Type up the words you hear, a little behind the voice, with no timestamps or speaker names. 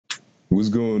What's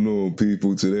going on,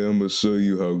 people? Today I'm going to show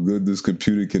you how good this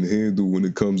computer can handle when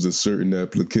it comes to certain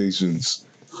applications.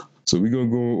 So we're going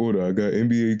to go in order. I got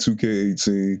NBA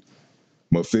 2K18,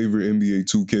 my favorite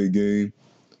NBA 2K game.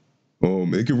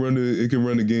 It can run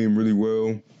the game really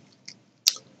well.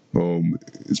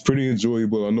 It's pretty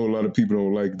enjoyable. I know a lot of people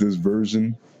don't like this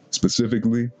version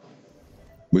specifically,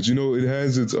 but you know, it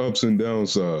has its ups and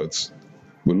downsides.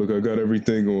 But look, I got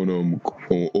everything on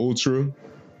Ultra.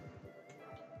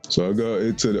 So I got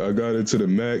it to the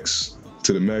max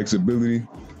ability.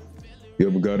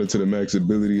 Yep, I got it to the max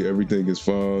ability. Everything is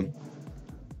fine.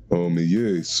 And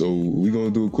yeah, so we're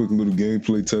gonna do a quick little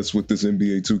gameplay test with this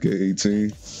NBA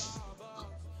 2K18.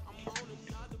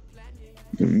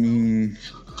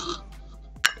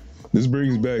 This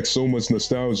brings back so much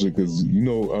nostalgia because you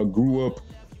know I grew up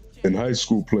in high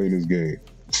school playing this game.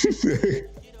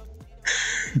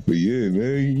 But yeah,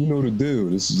 man, you know the deal.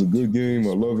 This is a good game.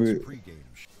 I love it.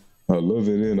 I love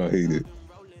it and I hate it.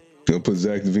 I'll put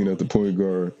Zach Devine at the point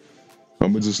guard.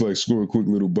 I'm gonna just like score a quick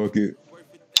little bucket.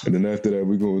 And then after that,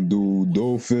 we're gonna do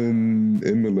Dolphin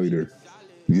Emulator.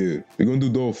 Yeah, we're gonna do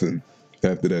Dolphin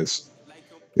after that.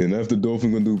 And after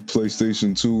Dolphin, we're gonna do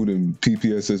PlayStation 2, then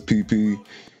PPSSPP.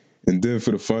 And then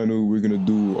for the final, we're gonna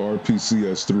do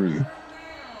RPCS3.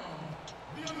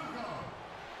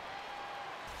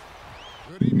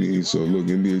 So look,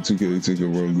 NBA 2K18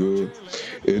 can run good.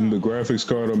 And the graphics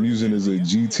card I'm using is a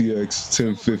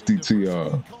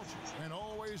GTX1050TI.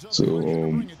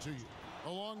 So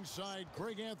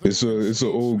it's an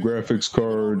old graphics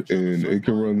card and it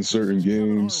can run certain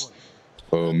games.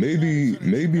 Maybe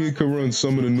it could run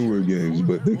some of the newer games,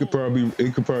 but it could probably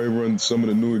run some of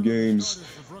the newer games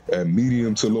at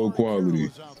medium to low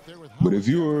quality. But if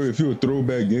you're a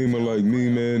throwback gamer like me,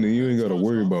 man, then you ain't gotta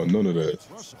worry about none of that.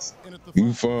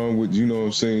 You fine with, you know what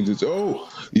I'm saying? Just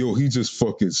he just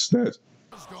fucking snatched.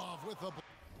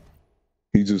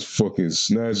 He just fucking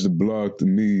snatched the block to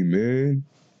me, man.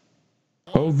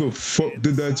 How the fuck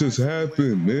did that just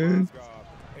happen, man?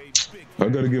 I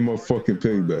gotta get my fucking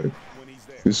payback.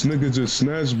 This nigga just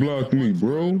snatch blocked me,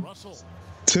 bro.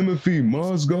 Timothy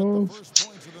Mozgov?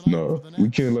 Nah, we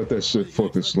can't let that shit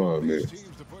fucking slide, man.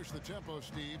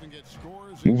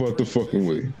 Move out the fucking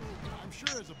way.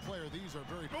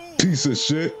 Piece of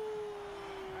shit.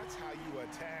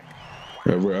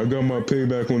 Alright, I got my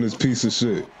payback on this piece of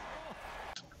shit.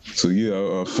 So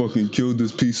yeah, I fucking killed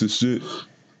this piece of shit.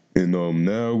 And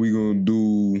now we gonna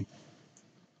do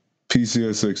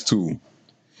PCSX2.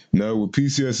 Now with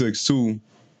PCSX2,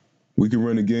 we can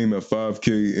run the game at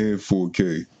 5K and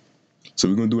 4K. So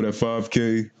we're gonna do it at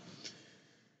 5K.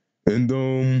 And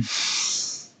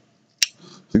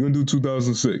we're gonna do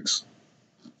 2006.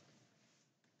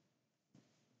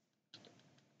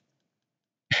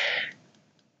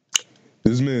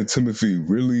 This man Timothy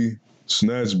really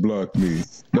snatch blocked me.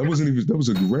 That was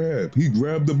a grab. He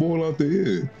grabbed the ball out the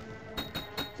air.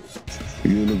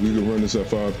 Yeah, look, we can run this at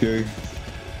 5K.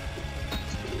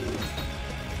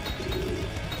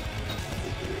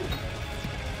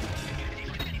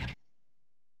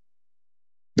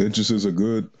 The entrances are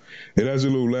good. It has a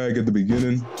little lag at the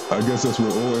beginning. I guess that's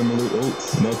what all emulate.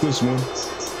 Oh, not this one.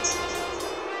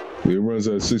 It runs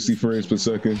at 60 frames per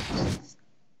second.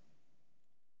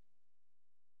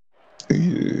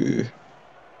 Yeah.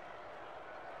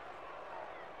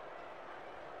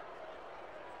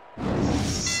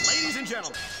 Ladies and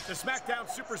gentlemen, the SmackDown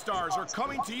Superstars are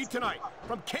coming to you tonight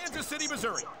from Kansas City,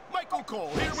 Missouri. Michael Cole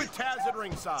here with Taz at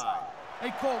ringside.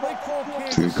 Hey Cole,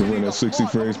 Kansas City. It can run at 60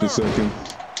 frames per second.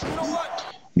 You know what?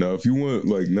 Now, if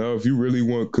you really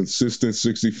want consistent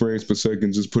 60 frames per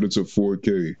second, just put it to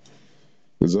 4K.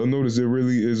 Because I noticed there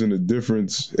really isn't a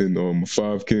difference in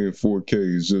 5K and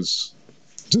 4K. It's just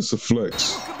a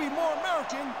flex. What could be more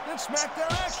American than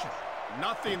SmackDown action?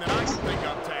 Nothing that I can think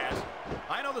of, Taz.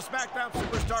 I know the SmackDown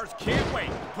Superstars can't wait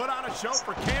to put on a show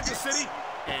for Kansas City,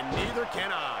 and neither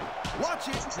can I. Watch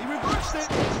it. He reversed it.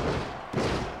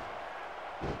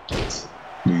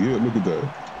 Yeah, look at that.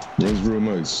 Runs real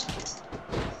nice.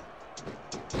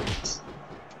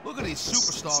 Look at these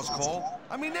superstars, Cole.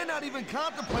 I mean, they're not even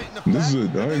contemplating the fact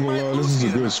I ain't gonna lie, this is a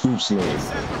good scoop slam.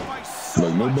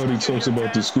 Like, nobody talks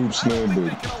about the scoop slam,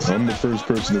 but I'm the first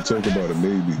person to talk about it,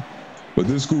 maybe. But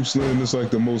this scoop slam is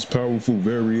like the most powerful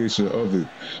variation of it.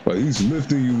 Like, he's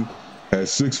lifting you at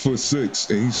 6'6",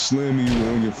 and he's slamming you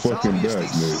on your fucking back,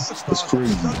 man. That's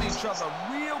crazy.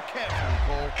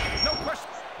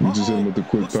 You just hit him with the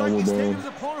quick power bomb.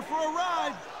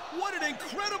 What an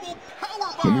incredible power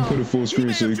bomb. Let me put it full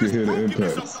screen so you can hear the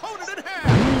impact.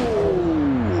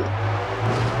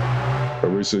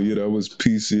 Alright, so yeah, that was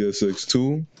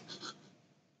PCSX2.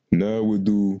 Now we'll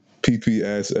do PP.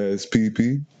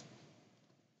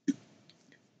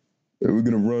 And we're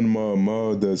gonna run my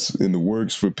mod that's in the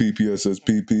works for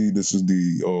PPSSPP. This is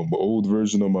the old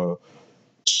version of my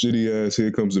shitty ass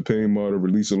Here Comes the Pain mod I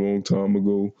released a long time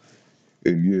ago.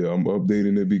 And yeah, I'm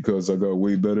updating it because I got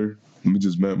way better. Let me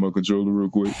just map my controller real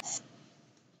quick.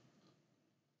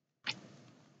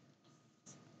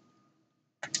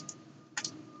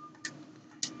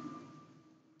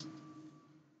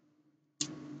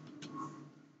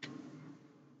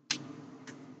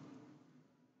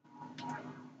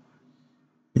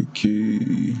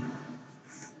 Okay.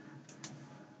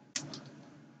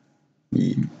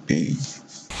 Hey.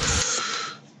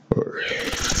 All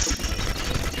right.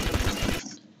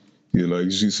 Yeah, like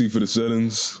as you see for the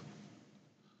settings,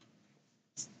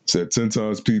 it's at 10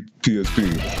 times PSP.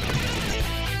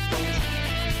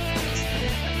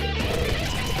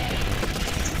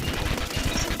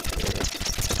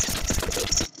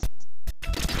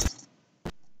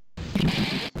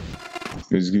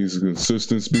 It just gives a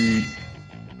consistent speed.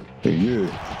 And yeah,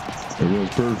 it runs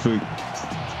perfect.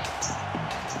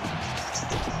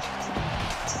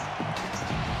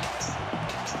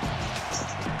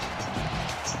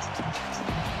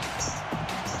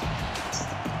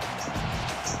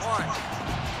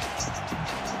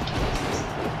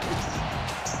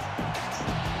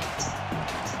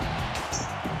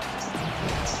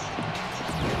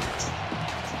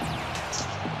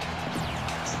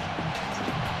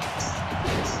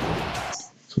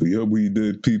 So yep, we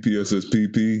did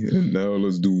PPSSPP, and now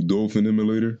let's do Dolphin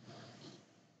Emulator.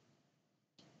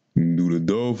 We can do the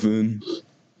Dolphin,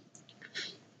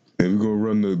 and we're gonna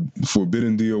run the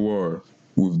Forbidden DOR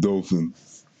with Dolphin.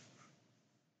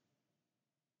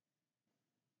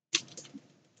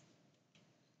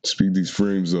 Speed these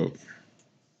frames up.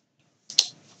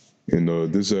 And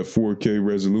this at 4K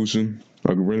resolution.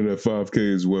 I can run it at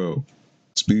 5K as well.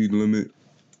 Speed limit,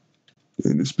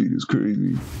 and the speed is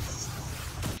crazy.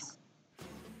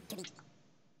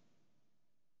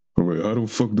 All right, how the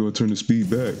fuck do I turn the speed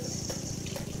back?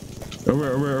 All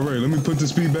right. Let me put the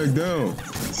speed back down.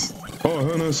 Oh,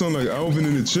 hell no, it sounds like Alvin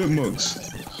and the Chipmunks.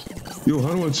 Yo,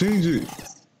 how do I change it?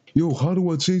 Yo, how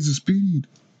do I change the speed?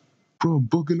 Bro, I'm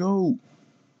bugging out.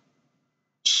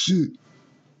 Shit.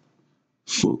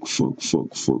 Fuck.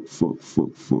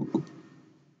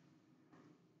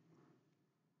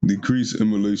 Decrease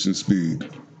emulation speed.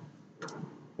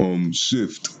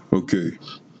 Shift. Okay.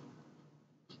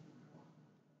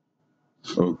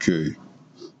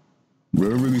 Bro,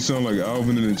 it really sound like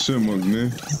Alvin and the Chipmunks,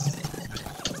 man.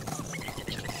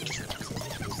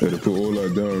 Had to put all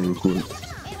that down real quick.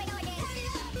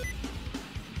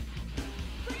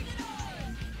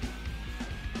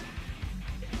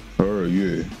 Alright,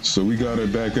 yeah. So we got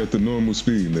it back at the normal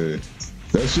speed, man.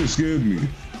 That shit scared me.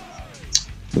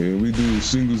 And we do a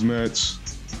singles match.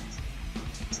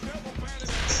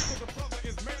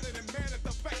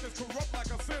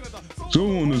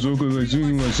 So on the Joker, like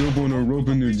shooting myself on a rope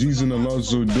and the G's and the lot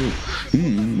so dope.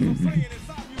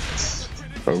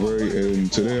 Alright,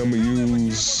 and today I'm gonna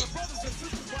use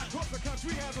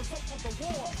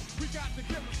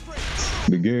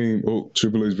the game. Oh,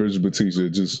 Triple H versus Batista. It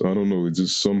just, I don't know, it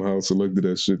just somehow selected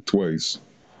that shit twice.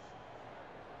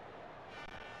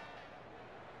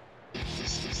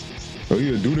 Oh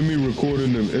yeah, due to me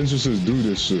recording them entrances do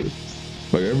this shit.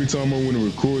 Like every time I want to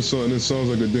record something, it sounds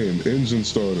like a damn engine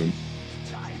starting.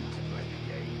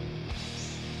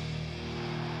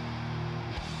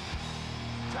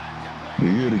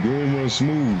 Yeah, the game runs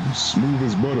smooth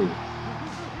as butter.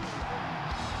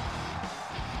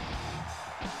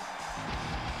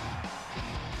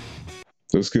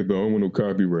 Let's skip it, I don't want no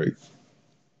copyright.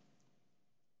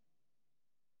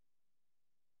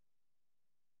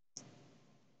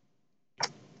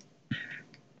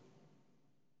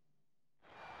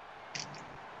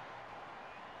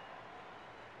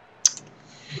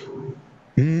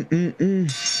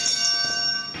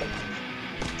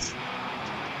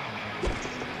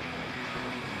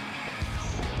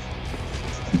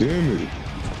 Damn it.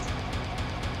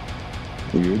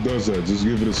 Yeah, it does that. Just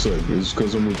give it a sec. It's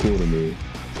because I'm recording it.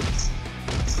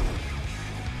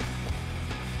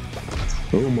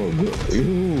 Oh my god.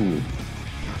 Ew.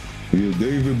 Yeah,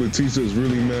 David Batista is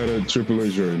really mad at Triple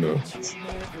H right now.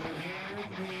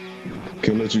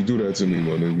 Can't let you do that to me,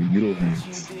 my nigga. Get off me.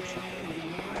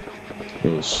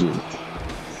 Oh shit.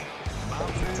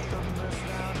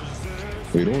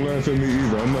 Hey, don't laugh at me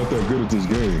either. I'm not that good at this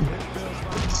game.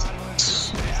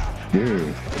 Yeah.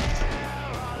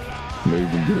 Not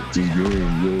even good at this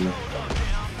game, yo.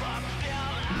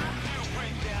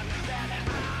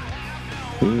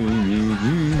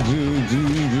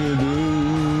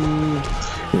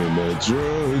 And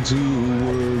to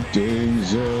work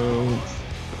things out.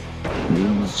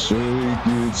 Then take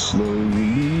it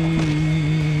slowly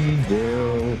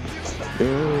down.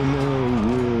 And I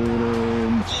what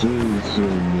I'm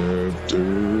chasing after.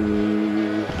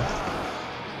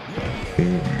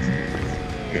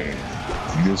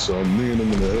 Guess I'm leaning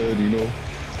him in the head, you know.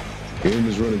 Game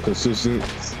is running consistent.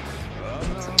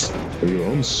 Yo,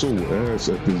 I'm so ass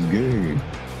at this game.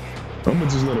 I'ma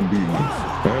just let him beat me. I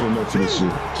had enough of this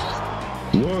shit.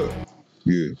 What?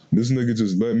 Yeah, this nigga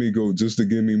just let me go just to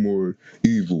get me more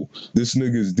evil. This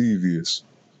nigga is devious.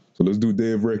 So let's do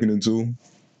Day of Reckoning too.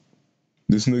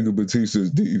 This nigga Batista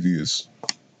is devious.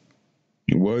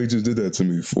 Why he just did that to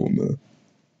me for, man?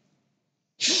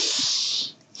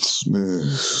 Man,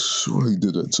 why he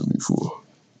did that to me for?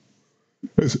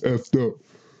 That's effed up.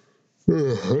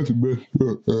 That's messed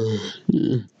up.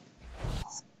 Yeah.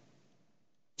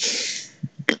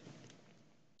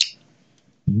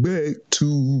 Back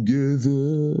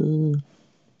together.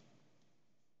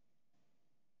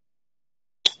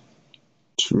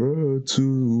 Try to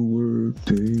work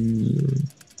things.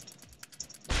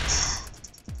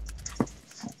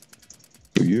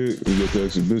 But yeah, we got the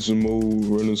exhibition mode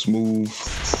running smooth.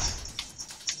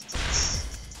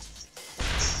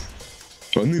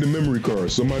 I need a memory card.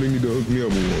 Somebody need to hook me up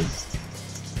with one.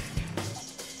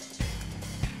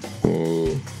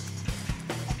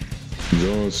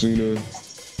 John Cena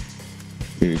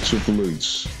and Triple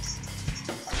H.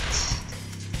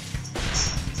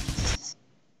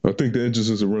 I think the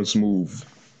entrances will run smooth.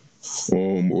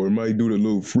 Or it might do the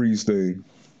little freeze thing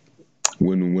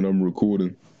when I'm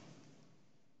recording.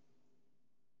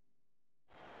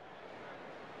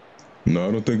 No,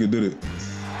 I don't think it did it.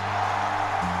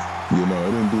 Yeah, no, I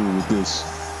didn't do it with this.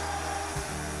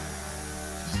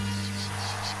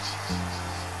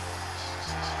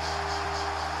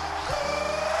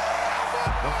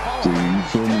 So you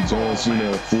feel me? John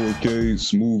Cena at 4K,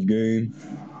 smooth game,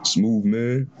 smooth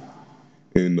man.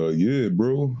 And yeah,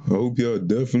 bro, I hope y'all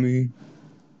definitely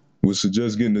would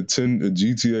suggest getting a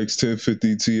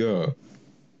GTX1050 Ti.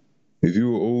 If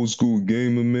you're an old school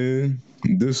gamer, man,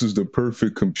 this is the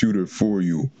perfect computer for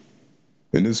you.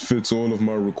 And this fits all of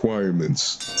my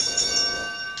requirements.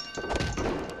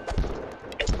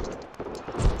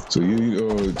 So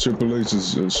yeah, Triple H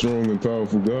is a strong and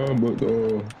powerful guy, but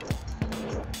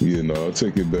yeah, nah, I'll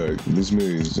take it back. This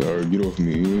man is, alright, get off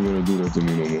me. You ain't gonna do that to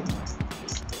me no more.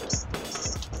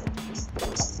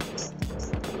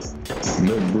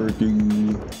 Neck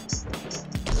breaking.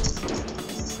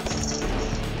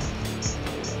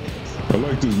 I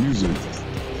like this music.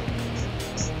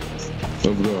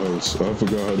 I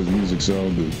forgot how this music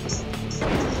sounded.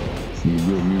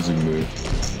 Good music, man.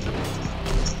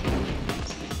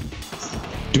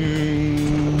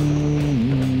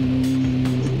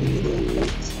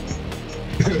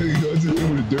 I just hit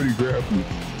with a dirty graphic.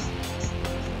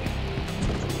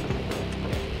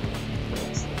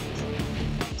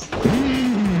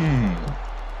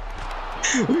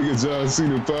 Look at John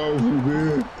Cena powerful,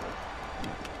 man.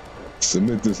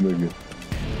 Submit this nigga.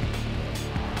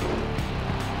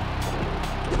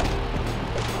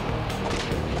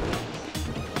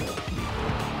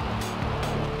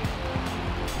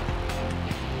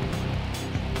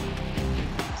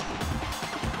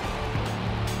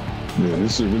 Yeah,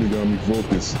 this shit really got me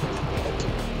focused.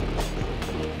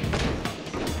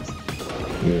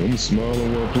 Yeah, I'm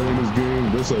smiling while playing this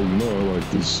game. That's how you know I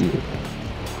like this shit.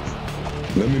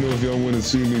 Let me know if y'all want to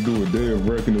see me do a Day of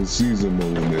Reckoning season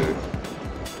mode, man.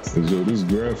 Cause yo, this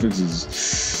graphics is,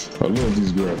 I love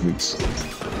these graphics.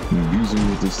 I'm using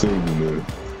with this table, man.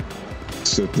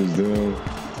 Set this down,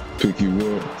 pick you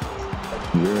up,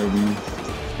 grab you.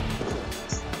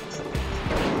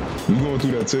 You going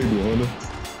through that table, Hunter?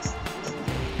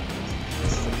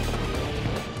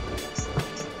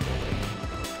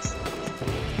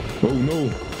 Oh no.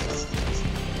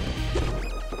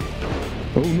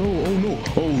 Oh no, oh no,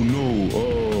 oh no,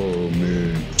 oh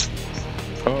man.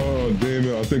 Oh damn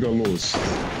it, I think I lost.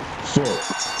 Fuck,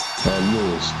 I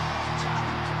lost.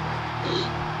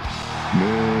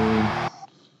 Man,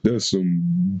 that's some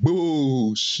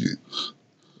bullshit.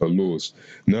 I lost.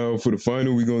 Now for the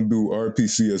final, we're gonna do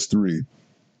RPCS3.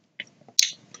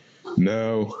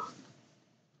 Now,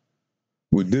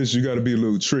 with this, you gotta be a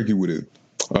little tricky with it.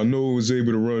 I know it was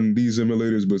able to run these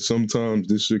emulators, but sometimes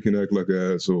this shit can act like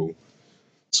an asshole.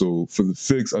 So for the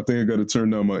fix, I think I gotta turn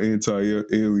down my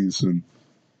anti-aliasing.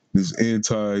 This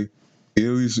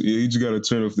anti-alias, yeah, you just gotta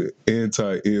turn off the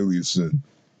anti-aliasing.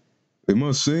 Am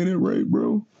I saying it right,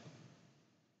 bro?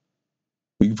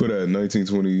 You can put that at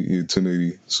 1920 and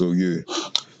 1080. So yeah.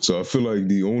 So I feel like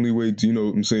the only way to, you know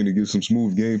what I'm saying, to get some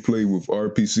smooth gameplay with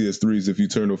RPCS3 is if you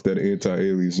turn off that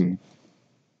anti-aliasing.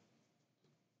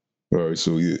 All right,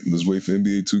 so yeah, let's wait for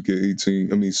NBA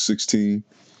 16.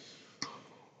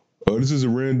 This is a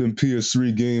random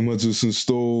PS3 game I just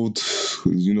installed.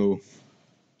 'Cause, you know,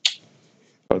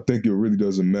 I think it really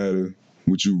doesn't matter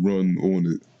what you run on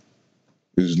it,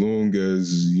 as long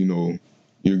as, you know,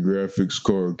 your graphics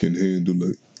card can handle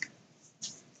it.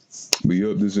 But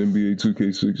yup, this NBA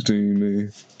 2K16,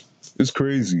 man, it's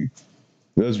crazy.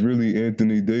 That's really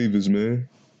Anthony Davis, man.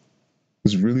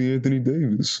 It's really Anthony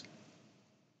Davis.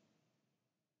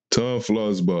 Time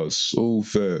flies by so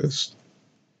fast.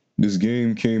 This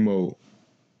game came out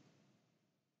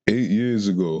 8 years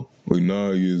ago, or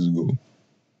 9 years ago.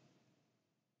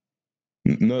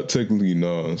 Not technically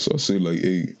 9, so I say like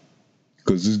 8.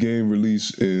 Because this game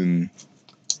released in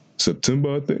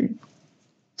September, I think.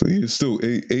 So yeah, it's still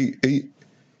eight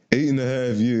and a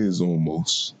half years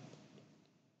almost.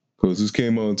 Because this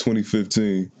came out in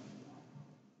 2015.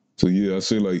 So yeah, I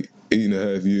say like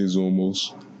 8.5 years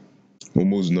almost.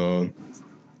 Almost 9.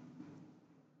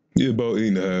 Yeah, about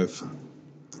 8.5.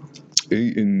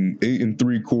 8 and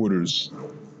 3/4.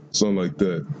 Something like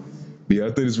that. Yeah,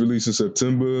 I think it's released in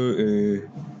September, and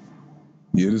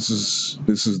yeah, this is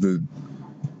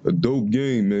a dope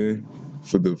game, man,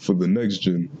 for the next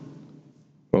gen.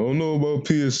 I don't know about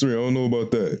PS3. I don't know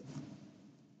about that.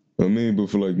 I mean, but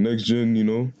for like next gen, you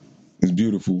know, it's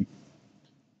beautiful.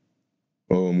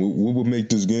 What would make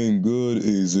this game good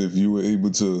is if you were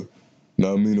able to,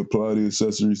 now I mean, apply the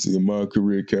accessories to your My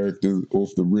Career character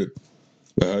off the rip,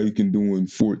 like how you can do in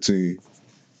 14.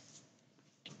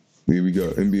 Yeah, we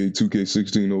got NBA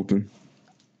 2K16 open.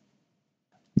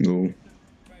 No.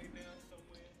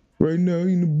 Right now,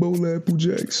 in the bowl of Apple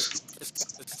Jacks.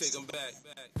 Let's take them back.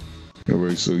 All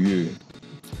right, so yeah.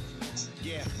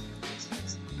 Yeah.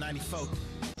 94.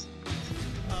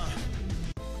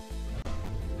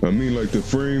 I mean, like the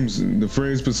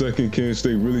frames per second can't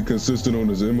stay really consistent on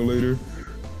this emulator.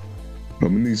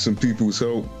 I'm gonna need some people's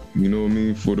help. You know what I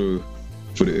mean, for the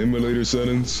emulator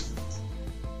settings.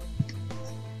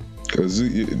 Cause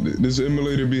this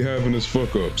emulator be having its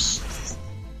fuck ups.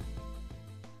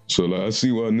 So like, I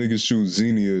see why niggas choose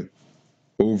Xenia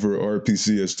over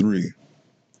RPCS3.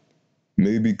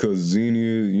 Maybe because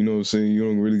Xenia, you know what I'm saying, you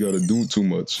don't really gotta do too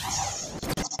much.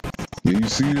 Yeah, you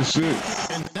see this shit?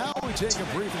 And now we take a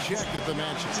brief check at the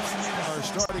matches. Our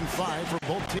starting 5 for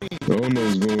both teams. I don't know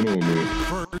what's going on, man.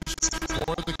 First,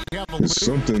 for the Cavaliers, It's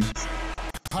something.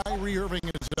 Kyrie Irving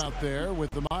is out there with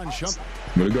the Mon Shump.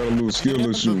 But it got a little skill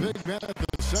issue The big man at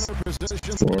the center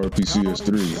position for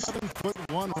RPCS3.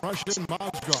 7'1" Russian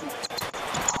Mozgov.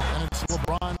 And it's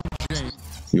LeBron James.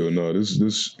 Yo, nah,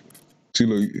 this see,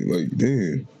 like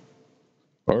damn.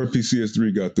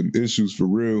 RPCS3 got them issues for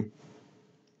real.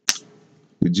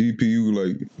 The GPU,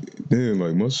 like, damn,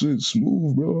 like my shit's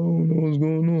smooth, bro. I don't know what's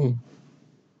going on.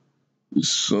 It's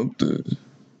something.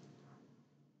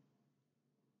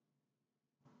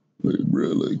 Like, bro,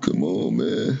 like, come on,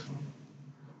 man.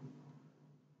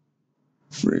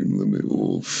 Frame limit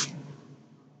off.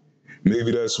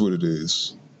 Maybe that's what it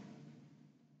is.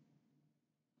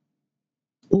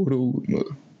 Auto, no.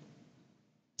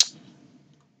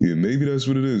 Yeah, maybe that's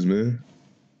what it is, man.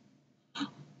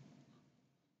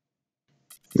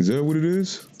 Is that what it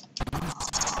is?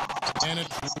 And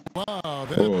it's wow.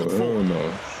 Oh, hell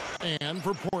no. And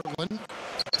for Portland,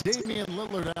 Damian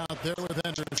Lillard out there with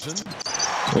Henderson.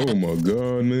 Oh my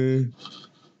god, man.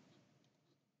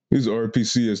 These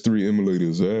RPCS3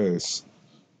 emulators ass.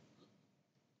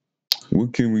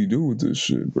 What can we do with this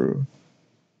shit, bro?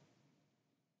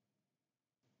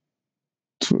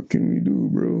 What can we do,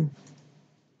 bro?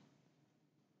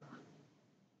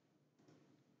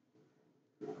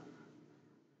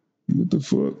 What the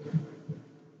fuck?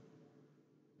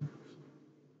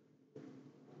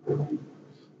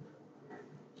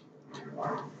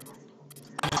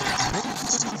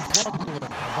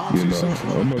 You know,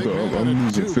 I'm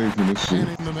losing faith in this shit.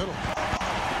 In the middle.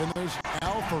 Then there's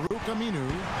Al Farouk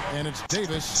Aminu, and it's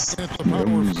Davis at the Yeah, power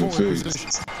I'm losing forward faith.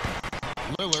 position.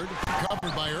 Lillard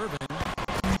covered by Irving.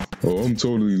 Oh, I'm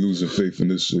totally losing faith in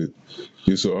this shit.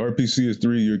 Yeah, so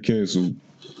RPCS3, you're canceled.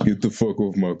 Get the fuck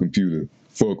off my computer.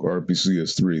 Fuck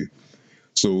RPCS3.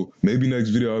 So maybe next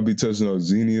video I'll be testing out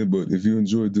Xenia, but if you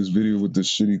enjoyed this video with this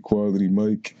shitty quality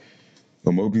mic,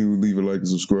 I'm hoping you leave a like and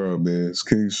subscribe, man. It's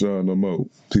King Sean, I'm out.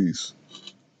 Peace.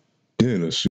 Damn, that shit.